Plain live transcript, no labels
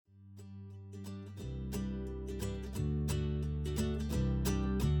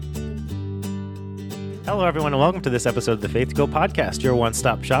Hello, everyone, and welcome to this episode of the Faith to Go podcast, your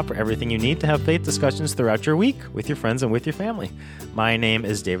one-stop shop for everything you need to have faith discussions throughout your week with your friends and with your family. My name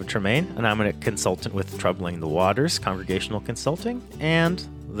is David Tremaine, and I'm a consultant with Troubling the Waters, Congregational Consulting, and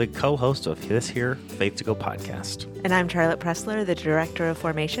the co-host of this here Faith to Go podcast. And I'm Charlotte Pressler, the Director of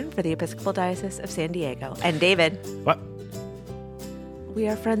Formation for the Episcopal Diocese of San Diego. And David. What? We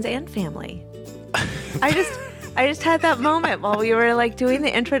are friends and family. I just had that moment while we were doing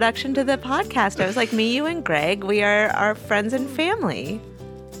the introduction to the podcast. I was like, me, you, and Greg, we are our friends and family.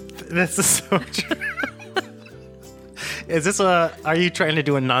 This is so true. Are you trying to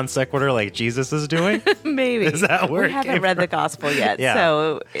do a non sequitur like Jesus is doing? Maybe. Is that where we haven't read the gospel yet, Yeah.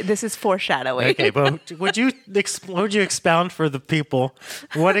 So this is foreshadowing. Okay, but would you expound for the people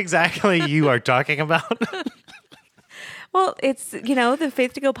what exactly you are talking about? Well, it's, the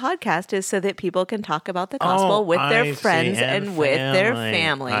Faith to Go podcast is so that people can talk about the gospel with their friends and with their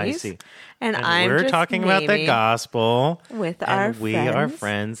families. I see. And we're just talking about the gospel with and our we are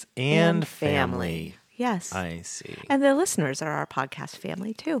friends and family. Yes. I see. And the listeners are our podcast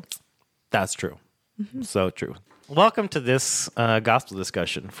family too. That's true. Mm-hmm. So true. Welcome to this gospel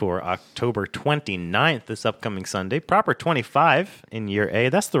discussion for October 29th, this upcoming Sunday. Proper 25 in Year A.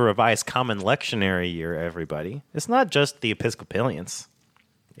 That's the Revised Common Lectionary Year, everybody. It's not just the Episcopalians.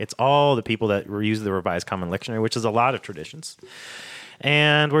 It's all the people that use the Revised Common Lectionary, which is a lot of traditions.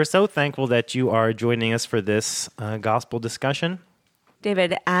 And we're so thankful that you are joining us for this gospel discussion.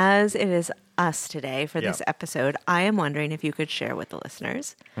 David, as it is us today for this episode, I am wondering if you could share with the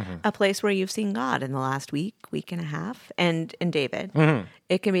listeners a place where you've seen God in the last week and a half. And David,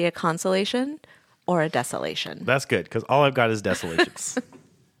 it can be a consolation or a desolation. That's good, because all I've got is desolations.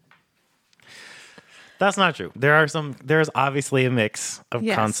 That's not true. There's obviously a mix of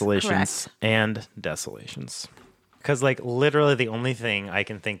consolations and desolations. Because literally the only thing I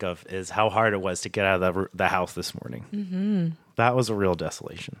can think of is how hard it was to get out of the house this morning. Mm-hmm. That was a real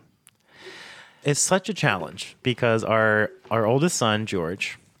desolation. It's such a challenge because our oldest son,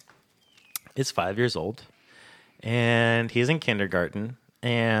 George, is 5 years old, and he's in kindergarten.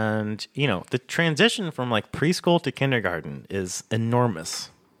 And, the transition from preschool to kindergarten is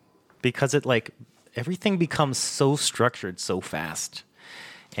enormous because everything becomes so structured so fast.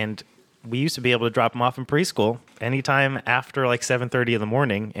 And we used to be able to drop him off in preschool anytime after 7:30 in the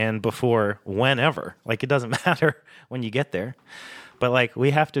morning and before whenever. It doesn't matter when you get there. But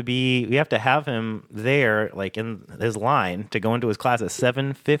we have to have him there in his line to go into his class at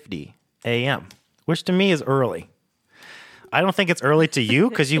 7:50 a.m., which to me is early. I don't think it's early to you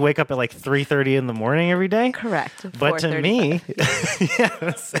because you wake up at 3:30 in the morning every day. Correct. But to me,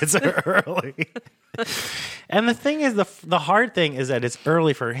 yes, it's early. And the thing is, the hard thing is that it's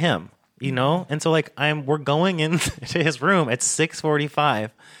early for him, And so we're going into his room at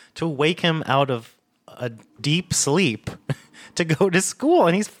 6:45 to wake him out of a deep sleep to go to school,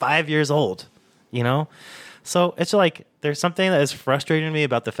 and he's 5 years old, So it's there's something that is frustrating me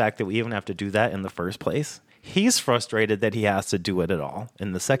about the fact that we even have to do that in the first place. He's frustrated that he has to do it at all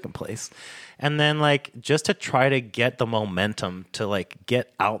in the second place. And then just to try to get the momentum to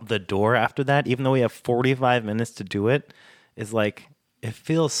get out the door after that, even though we have 45 minutes to do it, is it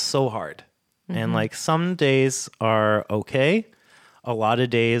feels so hard. Mm-hmm. And some days are okay. A lot of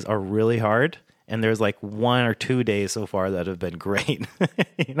days are really hard. And there's 1 or 2 days so far that have been great.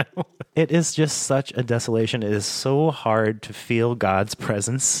 It is just such a desolation. It is so hard to feel God's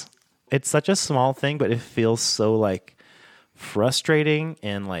presence. It's such a small thing, but it feels so frustrating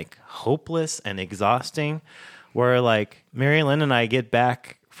and hopeless and exhausting. Where Mary Lynn and I get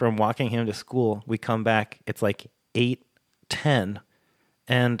back from walking him to school, we come back, it's 8:10,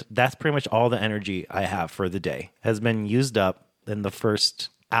 and that's pretty much all the energy I have for the day has been used up in the first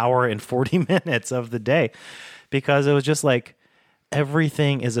hour and 40 minutes of the day, because it was just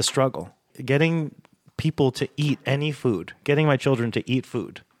everything is a struggle. Getting people to eat any food, getting my children to eat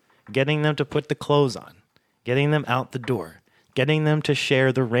food, getting them to put the clothes on, getting them out the door, getting them to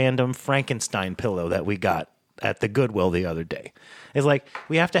share the random Frankenstein pillow that we got at the Goodwill the other day. It's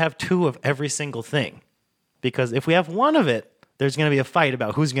we have to have 2 of every single thing, because if we have 1 of it, there's going to be a fight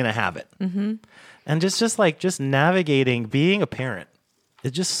about who's going to have it. Mm-hmm. And just navigating being a parent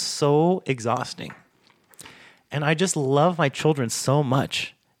is just so exhausting. And I just love my children so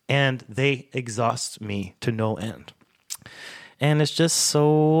much, and they exhaust me to no end. And it's just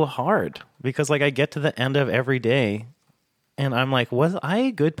so hard because I get to the end of every day and I'm was I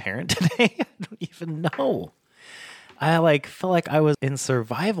a good parent today? I don't even know. I felt like I was in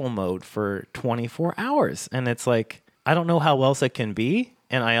survival mode for 24 hours. And it's I don't know how else it can be.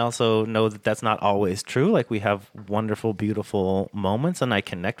 And I also know that that's not always true. Like we have wonderful, beautiful moments and I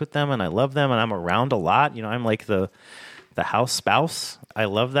connect with them and I love them and I'm around a lot. You know, I'm like the house spouse. I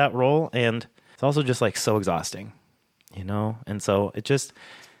love that role. And it's also just like so exhausting, you know? And so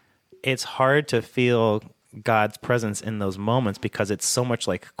it's hard to feel God's presence in those moments because it's so much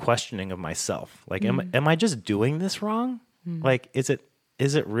like questioning of myself. Like, am I just doing this wrong? Like, is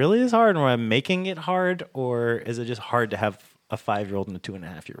it really as hard or am I making it hard or is it just hard to have a 5-year-old and a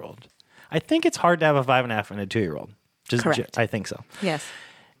 2.5-year-old? I think it's hard to have a 5.5 and a 2-year-old. Correct. I think so. Yes.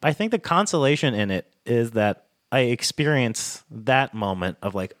 I think the consolation in it is that I experience that moment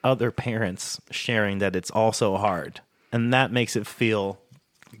of like other parents sharing that it's also hard. And that makes it feel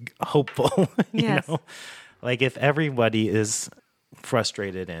hopeful. Yes. You know? Like if everybody is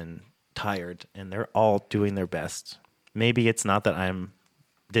frustrated and tired and they're all doing their best, maybe it's not that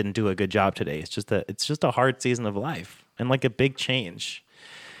didn't do a good job today. It's just a hard season of life and like a big change.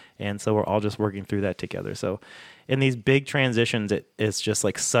 And so we're all just working through that together. So in these big transitions, it's just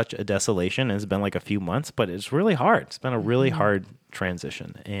like such a desolation. It's been like a few months, but it's really hard. It's been a really hard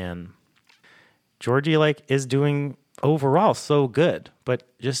transition. And Georgie like is doing overall so good, but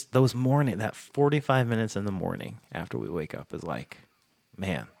just those that 45 minutes in the morning after we wake up is like,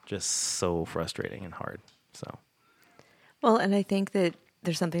 man, just so frustrating and hard. So. Well, and I think that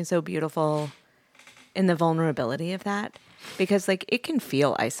there's something so beautiful in the vulnerability of that because like it can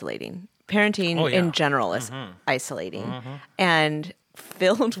feel isolating. Parenting in general is isolating and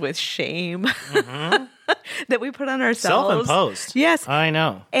filled with shame that we put on ourselves. Self-imposed. Yes. I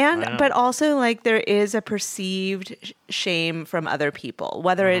know. But also like there is a perceived shame from other people,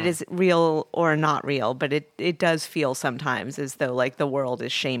 whether it is real or not real, but it does feel sometimes as though like the world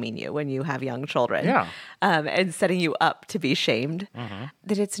is shaming you when you have young children. Yeah. And setting you up to be shamed.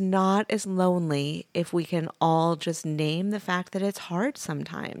 That it's not as lonely if we can all just name the fact that it's hard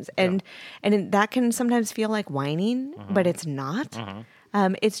sometimes. And that can sometimes feel like whining, but it's not.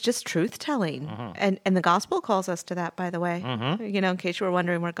 It's just truth telling. And the gospel calls us to that, by the way, you know, in case you were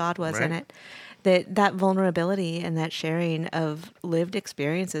wondering where God was in it, that vulnerability and that sharing of lived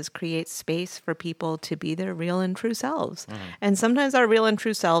experiences creates space for people to be their real and true selves. And sometimes our real and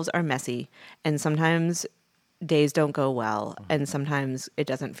true selves are messy and sometimes days don't go well. And sometimes it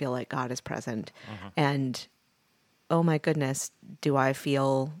doesn't feel like God is present. And oh my goodness, do I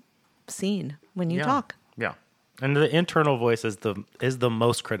feel seen when you talk? Yeah. And the internal voice is the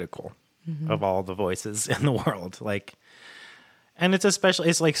most critical of all the voices in the world. Like, and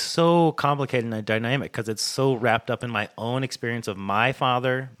it's like so complicated and dynamic because it's so wrapped up in my own experience of my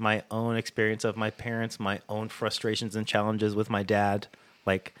father, my own experience of my parents, my own frustrations and challenges with my dad,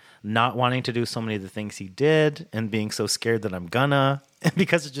 like not wanting to do so many of the things he did and being so scared that I'm gonna,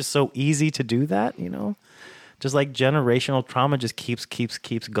 because it's just so easy to do that, you know? Just like generational trauma just keeps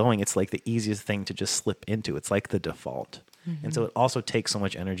going. It's like the easiest thing to just slip into. It's like the default. And so it also takes so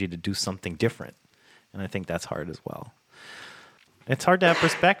much energy to do something different. And I think that's hard as well. It's hard to have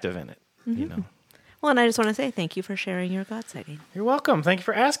perspective in it, you know. Well, and I just want to say thank you for sharing your God setting. You're welcome. Thank you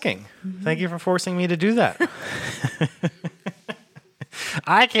for asking. Thank you for forcing me to do that.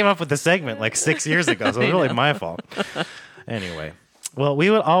 I came up with the segment like 6 years ago, so it's really my fault. Anyway, well, we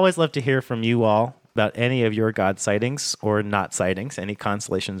would always love to hear from you all about any of your God sightings or not sightings, any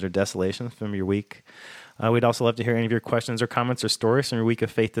consolations or desolations from your week. We'd also love to hear any of your questions or comments or stories from your week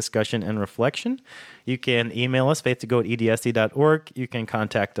of faith discussion and reflection. You can email us, faith2go@edsc.org. You can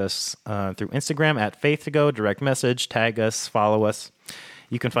contact us through Instagram @faith2go, direct message, tag us, follow us.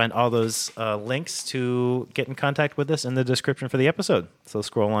 You can find all those links to get in contact with us in the description for the episode. So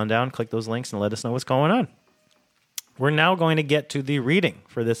scroll on down, click those links, and let us know what's going on. We're now going to get to the reading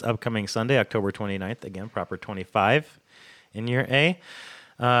for this upcoming Sunday, October 29th. Again, proper 25 in year A.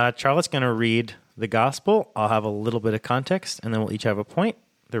 Charlotte's going to read the gospel. I'll have a little bit of context, and then we'll each have a point.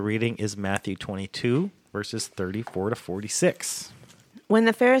 The reading is Matthew 22, verses 34 to 46. When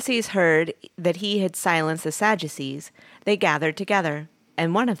the Pharisees heard that he had silenced the Sadducees, they gathered together,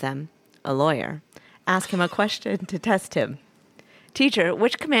 and one of them, a lawyer, asked him a question to test him. "Teacher,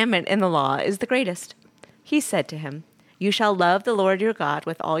 which commandment in the law is the greatest?" He said to him, "You shall love the Lord your God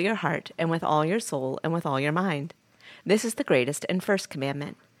with all your heart and with all your soul and with all your mind. This is the greatest and first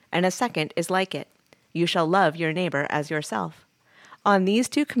commandment, and a second is like it. You shall love your neighbor as yourself. On these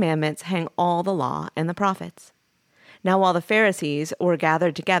two commandments hang all the law and the prophets." Now while the Pharisees were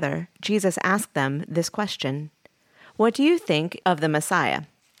gathered together, Jesus asked them this question, "What do you think of the Messiah?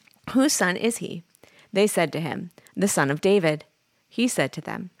 Whose son is he?" They said to him, "The son of David." He said to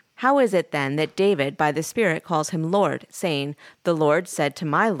them, "How is it then that David by the Spirit calls him Lord, saying, 'The Lord said to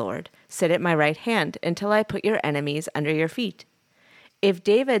my Lord, sit at my right hand until I put your enemies under your feet'? If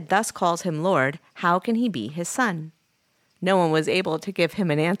David thus calls him Lord, how can he be his son?" No one was able to give him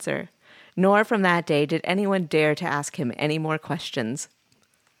an answer, nor from that day did anyone dare to ask him any more questions.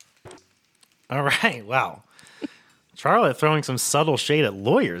 All right. Wow. Charlotte throwing some subtle shade at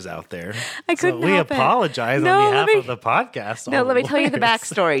lawyers out there. I couldn't So we help it. apologize No, on behalf let me- of the podcast. No, all let me the tell you the lawyers.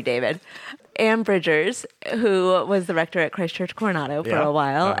 backstory, David. Ann Bridgers, who was the rector at Christ Church Coronado for Yeah. a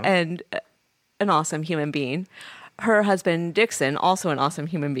while Uh-huh. and an awesome human being, her husband, Dixon, also an awesome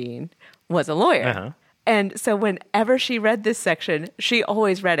human being, was a lawyer. Uh-huh. And so whenever she read this section, she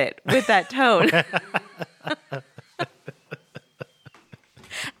always read it with that tone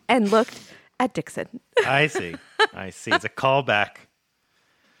and looked at Dixon. I see. It's a callback.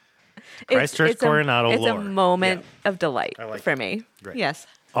 Christ Church Coronado It's lore. a moment of delight like for it. me. Great. Yes.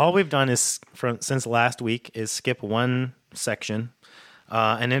 All we've done is since last week is skip one section,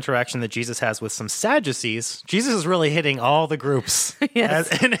 an interaction that Jesus has with some Sadducees. Jesus is really hitting all the groups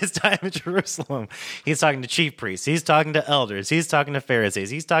Yes. in his time in Jerusalem. He's talking to chief priests. He's talking to elders. He's talking to Pharisees.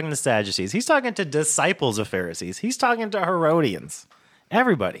 He's talking to Sadducees. He's talking to disciples of Pharisees. He's talking to Herodians.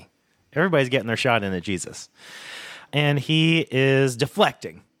 Everybody's getting their shot in at Jesus. And he is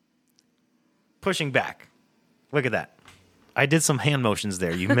deflecting, pushing back. Look at that. I did some hand motions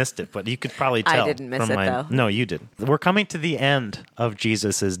there. You missed it, but you could probably I tell. didn't miss from it, my... though. No, you did. We're coming to the end of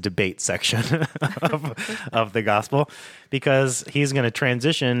Jesus's debate section of the gospel, because he's going to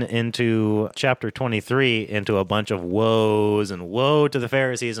transition into chapter 23 into a bunch of woes, and woe to the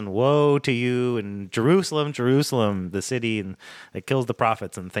Pharisees, and woe to you, and Jerusalem, Jerusalem, the city that kills the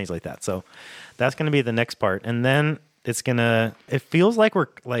prophets, and things like that. So that's going to be the next part. And then it feels like we're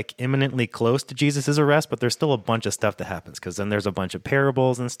like imminently close to Jesus's arrest, but there's still a bunch of stuff that happens, because then there's a bunch of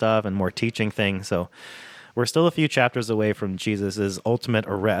parables and stuff and more teaching things. So we're still a few chapters away from Jesus's ultimate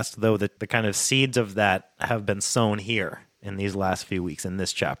arrest, though the kind of seeds of that have been sown here in these last few weeks in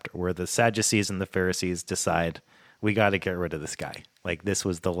this chapter, where the Sadducees and the Pharisees decide we got to get rid of this guy. Like, this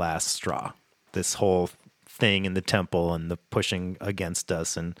was the last straw. This whole thing in the temple and the pushing against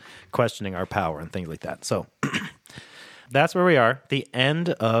us and questioning our power and things like that. So that's where we are. The end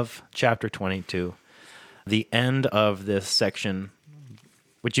of chapter 22. The end of this section,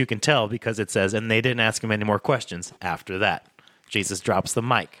 which you can tell because it says, and they didn't ask him any more questions after that. Jesus drops the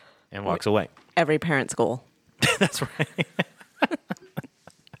mic and walks away. Every parent's goal. That's right.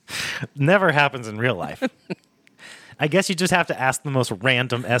 Never happens in real life. I guess you just have to ask the most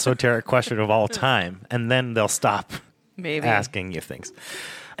random esoteric question of all time, and then they'll stop Maybe. asking you things.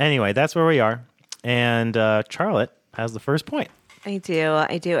 Anyway, that's where we are. And Charlotte has the first point. I do.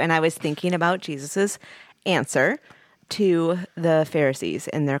 And I was thinking about Jesus's answer to the Pharisees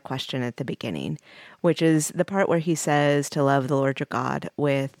in their question at the beginning, which is the part where he says to love the Lord your God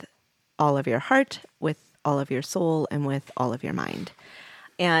with all of your heart, with all of your soul, and with all of your mind.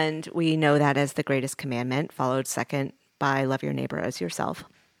 And we know that as the greatest commandment, followed second by love your neighbor as yourself.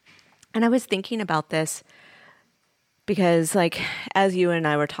 And I was thinking about this because, like, as you and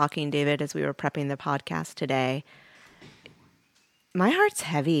I were talking, David, as we were prepping the podcast today, my heart's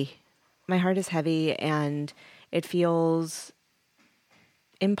heavy. My heart is heavy, and it feels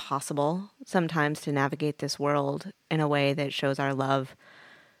impossible sometimes to navigate this world in a way that shows our love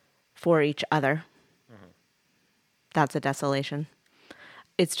for each other. Mm-hmm. That's a desolation.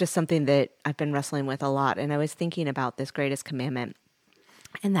 It's just something that I've been wrestling with a lot, and I was thinking about this greatest commandment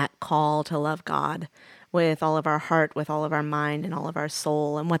and that call to love God with all of our heart, with all of our mind, and all of our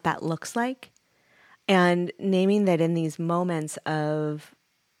soul, and what that looks like. And naming that in these moments of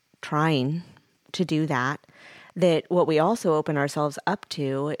trying to do that what we also open ourselves up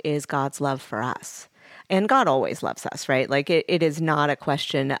to is God's love for us. And God always loves us, right? Like it is not a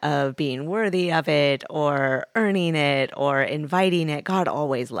question of being worthy of it or earning it or inviting it. God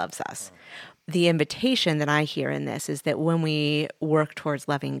always loves us. The invitation that I hear in this is that when we work towards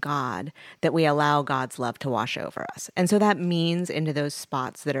loving God, that we allow God's love to wash over us. And so that means into those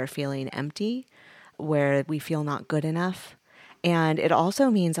spots that are feeling empty, where we feel not good enough. And it also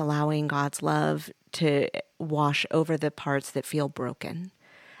means allowing God's love to wash over the parts that feel broken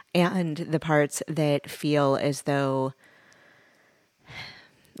and the parts that feel as though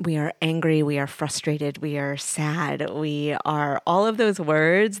we are angry, we are frustrated, we are sad, we are all of those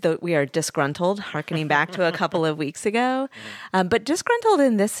words that we are disgruntled, hearkening back to a couple of weeks ago. But disgruntled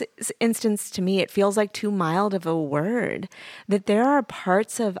in this instance, to me, it feels like too mild of a word, that there are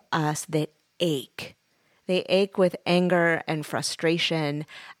parts of us that ache. They ache with anger and frustration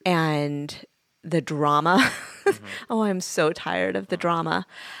and the drama. Mm-hmm. Oh, I'm so tired of the drama.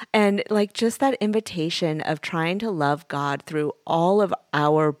 And like just that invitation of trying to love God through all of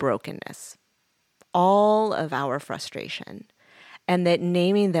our brokenness, all of our frustration, And that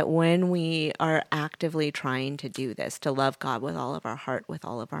naming that when we are actively trying to do this, to love God with all of our heart, with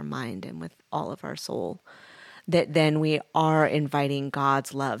all of our mind, and with all of our soul, that then we are inviting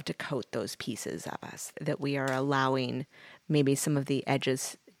God's love to coat those pieces of us, that we are allowing maybe some of the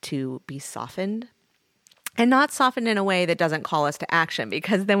edges to be softened. And not softened in a way that doesn't call us to action,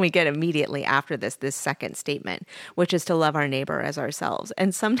 because then we get immediately after this second statement, which is to love our neighbor as ourselves.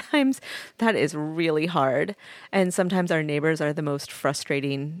 And sometimes that is really hard. And sometimes our neighbors are the most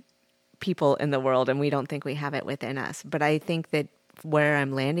frustrating people in the world, and we don't think we have it within us. But I think that where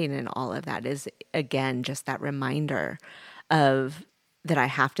I'm landing in all of that is, again, just that reminder of that I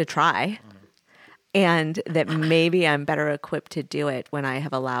have to try. And that maybe I'm better equipped to do it when I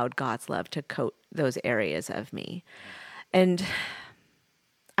have allowed God's love to coat those areas of me. And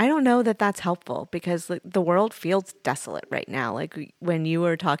I don't know that that's helpful, because the world feels desolate right now. Like when you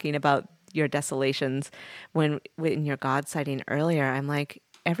were talking about your desolations, when your God sighting earlier, I'm like,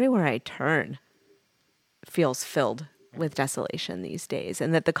 everywhere I turn feels filled with desolation these days,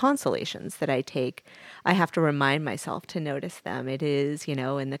 and that the consolations that I take, I have to remind myself to notice them. It is,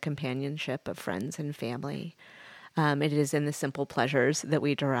 in the companionship of friends and family. It is in the simple pleasures that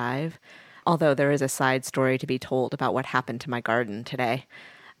we derive. Although there is a side story to be told about what happened to my garden today.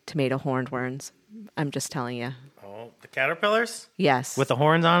 Tomato hornworms. I'm just telling you. Oh, the caterpillars? Yes. With the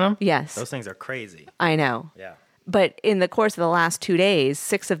horns on them? Yes. Those things are crazy. I know. Yeah. But in the course of the last 2 days,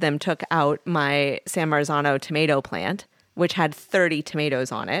 6 of them took out my San Marzano tomato plant, which had 30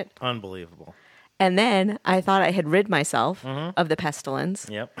 tomatoes on it. Unbelievable. And then I thought I had rid myself of the pestilence.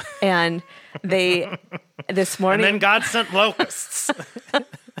 Yep. And this morning... And then God sent locusts.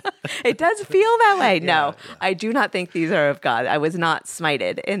 It does feel that way. No, yeah. I do not think these are of God. I was not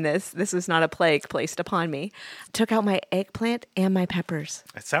smited in this. This was not a plague placed upon me. Took out my eggplant and my peppers.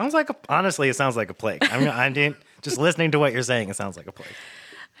 It sounds like honestly, it sounds like a plague. I'm just listening to what you're saying. It sounds like a plague.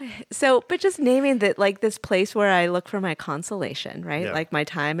 So, but just naming that, like this place where I look for my consolation, right? Yeah. Like my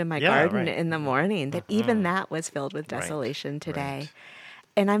time in my garden in the morning, that even that was filled with desolation today. Right.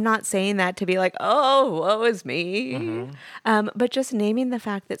 And I'm not saying that to be like, oh, woe is me. But just naming the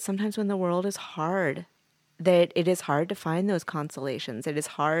fact that sometimes when the world is hard, that it is hard to find those consolations. It is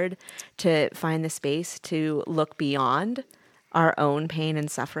hard to find the space to look beyond our own pain and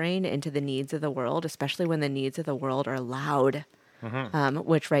suffering into the needs of the world, especially when the needs of the world are loud,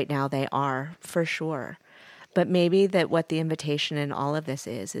 which right now they are for sure. But maybe that what the invitation in all of this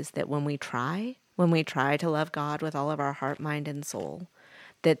is that when we try to love God with all of our heart, mind, and soul,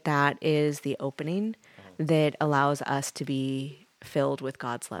 that is the opening that allows us to be filled with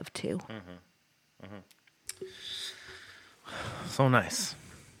God's love too. So nice.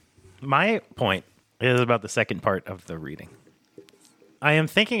 My point is about the second part of the reading. I am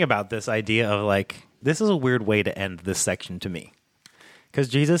thinking about this idea of like, this is a weird way to end this section to me. Because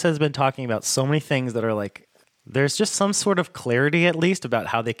Jesus has been talking about so many things that are like, there's just some sort of clarity at least about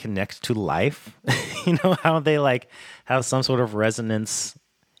how they connect to life. How they like have some sort of resonance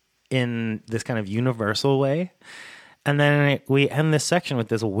in this kind of universal way. And then we end this section with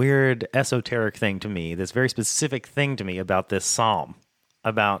this weird esoteric thing to me, this very specific thing to me about this psalm,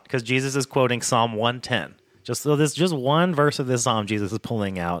 because Jesus is quoting Psalm 110. There's just one verse of this psalm Jesus is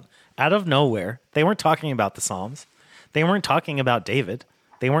pulling out of nowhere. They weren't talking about the Psalms. They weren't talking about David.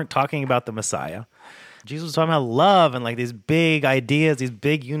 They weren't talking about the Messiah. Jesus was talking about love and like these big ideas, these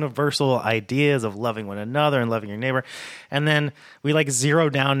big universal ideas of loving one another and loving your neighbor. And then we like zero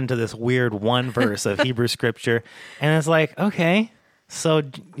down into this weird one verse of Hebrew scripture. And it's like, okay, so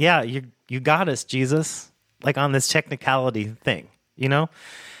yeah, you got us, Jesus, like on this technicality thing,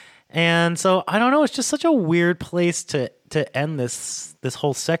 And so I don't know, it's just such a weird place to end this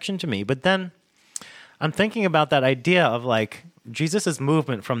whole section to me. But then I'm thinking about that idea of like, Jesus'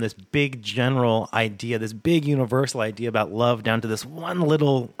 movement from this big general idea, this big universal idea about love down to this one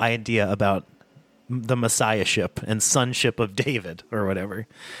little idea about the messiahship and sonship of David or whatever.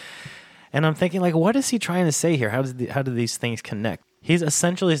 And I'm thinking like, what is he trying to say here? How do these things connect? He's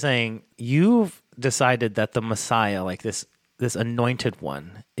essentially saying, you've decided that the Messiah, like this anointed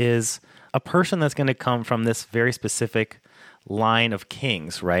one, is a person that's going to come from this very specific line of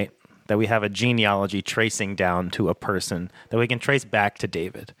kings, right? That we have a genealogy tracing down to a person that we can trace back to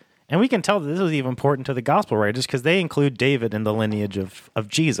David. And we can tell that this is even important to the gospel writers because they include David in the lineage of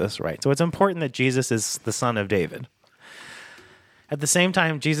Jesus, right? So it's important that Jesus is the son of David. At the same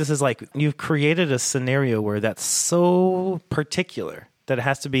time, Jesus is like, you've created a scenario where that's so particular that it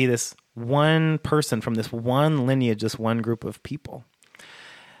has to be this one person from this one lineage, this one group of people.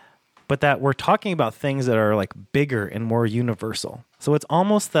 but that we're talking about things that are like bigger and more universal. So it's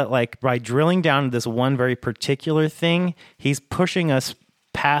almost that like by drilling down to this one very particular thing, he's pushing us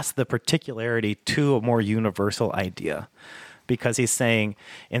past the particularity to a more universal idea. Because he's saying,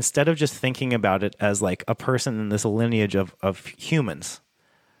 instead of just thinking about it as like a person in this lineage of humans,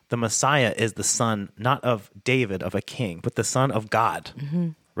 the Messiah is the son, not of David, of a king, but the son of God,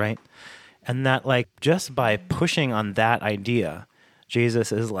 right? And that like just by pushing on that idea,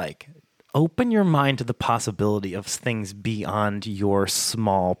 Jesus is like, open your mind to the possibility of things beyond your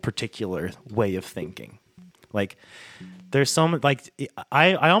small, particular way of thinking. Like, there's so much, like,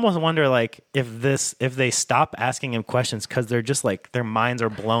 I almost wonder, like, if they stop asking him questions because they're just like, their minds are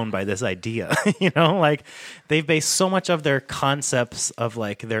blown by this idea, you know? Like, they've based so much of their concepts of,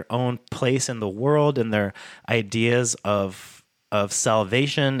 like, their own place in the world and their ideas of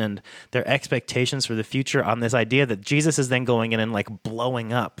salvation and their expectations for the future on this idea that Jesus is then going in and, like,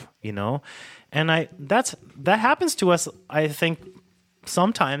 blowing up, you know? And that happens to us, I think,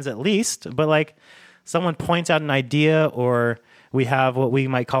 sometimes at least, but, like, someone points out an idea or we have what we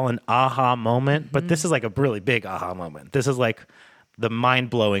might call an aha moment, but this is like a really big aha moment. This is like the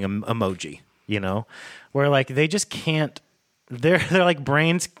mind-blowing emoji, you know, where like they just can't, they're like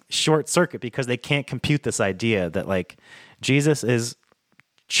brains short circuit because they can't compute this idea that like Jesus is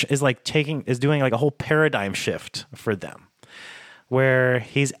doing like a whole paradigm shift for them, where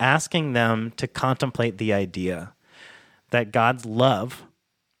he's asking them to contemplate the idea that God's love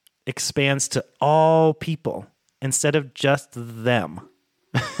expands to all people instead of just them.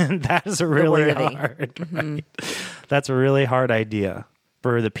 And that is really hard. Right? That's a really hard idea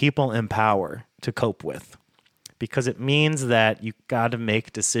for the people in power to cope with, because it means that you got to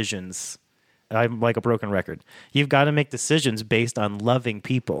make decisions. I'm like a broken record. You've got to make decisions based on loving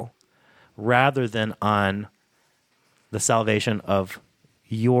people rather than on the salvation of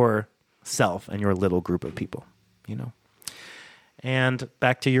yourself and your little group of people, you know? And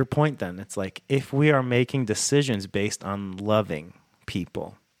back to your point then, it's like if we are making decisions based on loving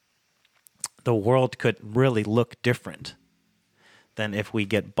people, the world could really look different than if we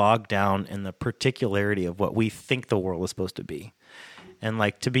get bogged down in the particularity of what we think the world is supposed to be. And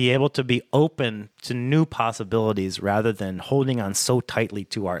like to be able to be open to new possibilities rather than holding on so tightly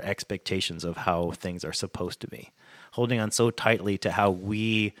to our expectations of how things are supposed to be. Holding on so tightly to how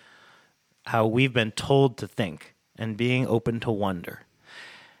we've been told to think. And being open to wonder.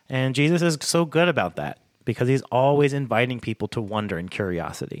 And Jesus is so good about that because he's always inviting people to wonder and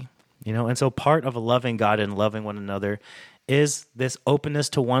curiosity, you know? And so part of loving God and loving one another is this openness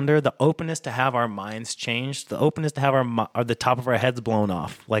to wonder, the openness to have our minds changed, the openness to have the top of our heads blown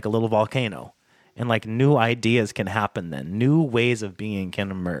off like a little volcano. And like new ideas can happen then. New ways of being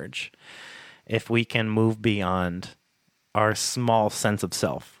can emerge if we can move beyond our small sense of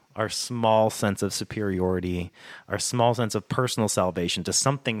self, our small sense of superiority, our small sense of personal salvation to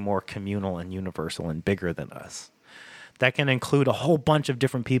something more communal and universal and bigger than us. That can include a whole bunch of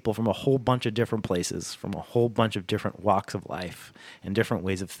different people from a whole bunch of different places, from a whole bunch of different walks of life and different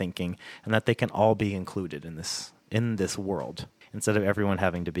ways of thinking, and that they can all be included in this world instead of everyone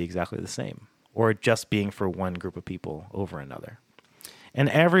having to be exactly the same or just being for one group of people over another. And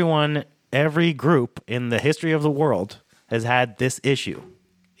every group in the history of the world has had this issue.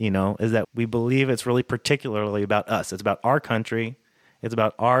 You know, is that we believe it's really particularly about us. It's about our country. It's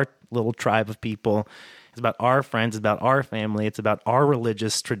about our little tribe of people. It's about our friends. It's about our family. It's about our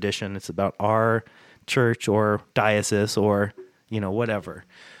religious tradition. It's about our church or diocese or, you know, whatever.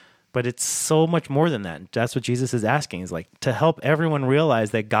 But it's so much more than that. That's what Jesus is asking, is like to help everyone realize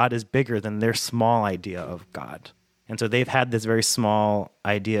that God is bigger than their small idea of God. And so they've had this very small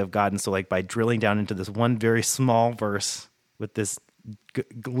idea of God. And so like by drilling down into this one very small verse with this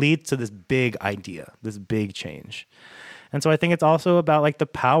leads to this big idea, this big change. And so I think it's also about like the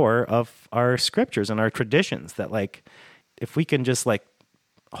power of our scriptures and our traditions, that like if we can just like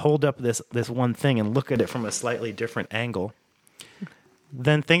hold up this one thing and look at it from a slightly different angle,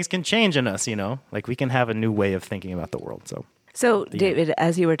 then things can change in us, you know, like we can have a new way of thinking about the world. So David,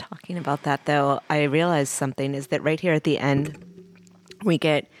 as you were talking about that though, I realized something is that right here at the end, we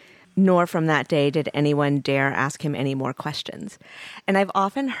get, nor from that day did anyone dare ask him any more questions. And I've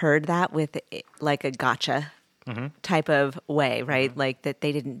often heard that with like a gotcha type of way, right? Like that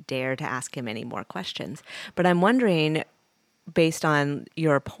they didn't dare to ask him any more questions. But I'm wondering, based on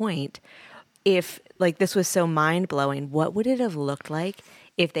your point, if like this was so mind-blowing, what would it have looked like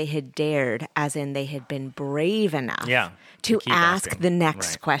if they had dared, as in they had been brave enough to ask asking the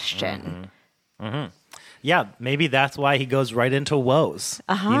next question? Yeah, maybe that's why he goes right into woes,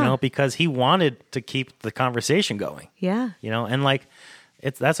 you know, because he wanted to keep the conversation going. Yeah. You know, and like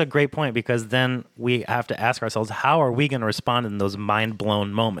That's a great point, because then we have to ask ourselves, how are we going to respond in those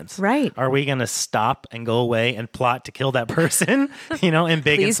mind-blown moments? Right. Are we going to stop and go away and plot to kill that person, in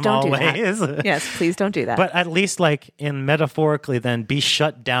big and small ways? Yes, please don't do that. But at least in metaphorically then be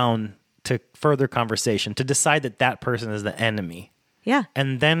shut down to further conversation, to decide that person is the enemy. Yeah.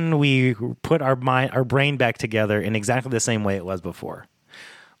 And then we put our brain back together in exactly the same way it was before.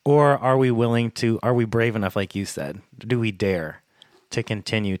 Or are we brave enough, like you said? Do we dare to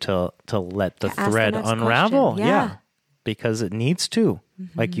continue to let the thread unravel? Yeah. Because it needs to.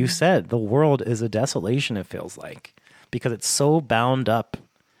 Mm-hmm. Like you said, the world is a desolation, it feels like, because it's so bound up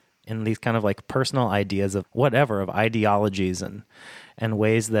in these kind of personal ideas of whatever, of ideologies and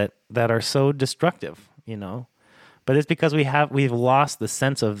ways that are so destructive, But it's because we've lost the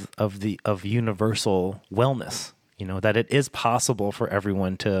sense of universal wellness, that it is possible for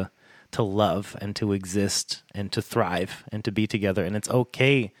everyone to love and to exist and to thrive and to be together. And it's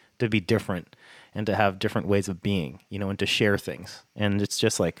okay to be different and to have different ways of being, and to share things. And it's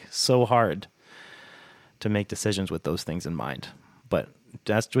just so hard to make decisions with those things in mind. But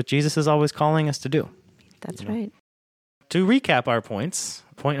that's what Jesus is always calling us to do. That's right. To recap our points,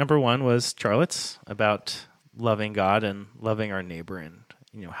 point number 1 was Charlotte's about loving God and loving our neighbor, and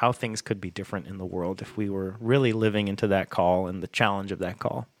how things could be different in the world if we were really living into that call and the challenge of that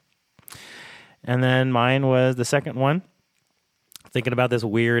call. And then mine was the second one, thinking about this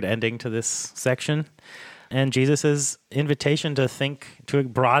weird ending to this section, and Jesus's invitation to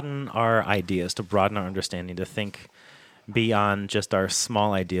broaden our ideas, to broaden our understanding, to think beyond just our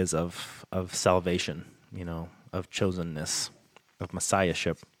small ideas of salvation, of chosenness, of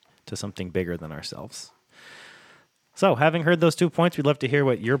messiahship, to something bigger than ourselves. So, having heard those 2 points, we'd love to hear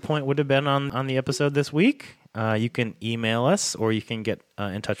what your point would have been on the episode this week. You can email us, or you can get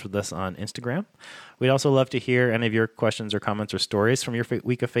in touch with us on Instagram. We'd also love to hear any of your questions or comments or stories from your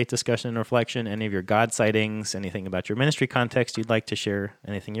week of faith discussion and reflection, any of your God sightings, anything about your ministry context you'd like to share,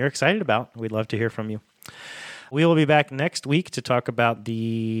 anything you're excited about. We'd love to hear from you. We will be back next week to talk about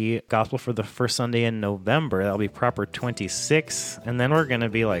the gospel for the first Sunday in November. That'll be Proper 26. And then we're going to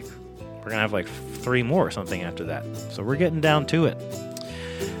be we're going to have 3 more or something after that. So we're getting down to it.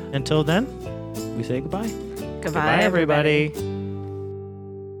 Until then, we say goodbye. Goodbye, everybody.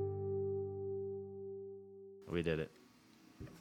 We did it.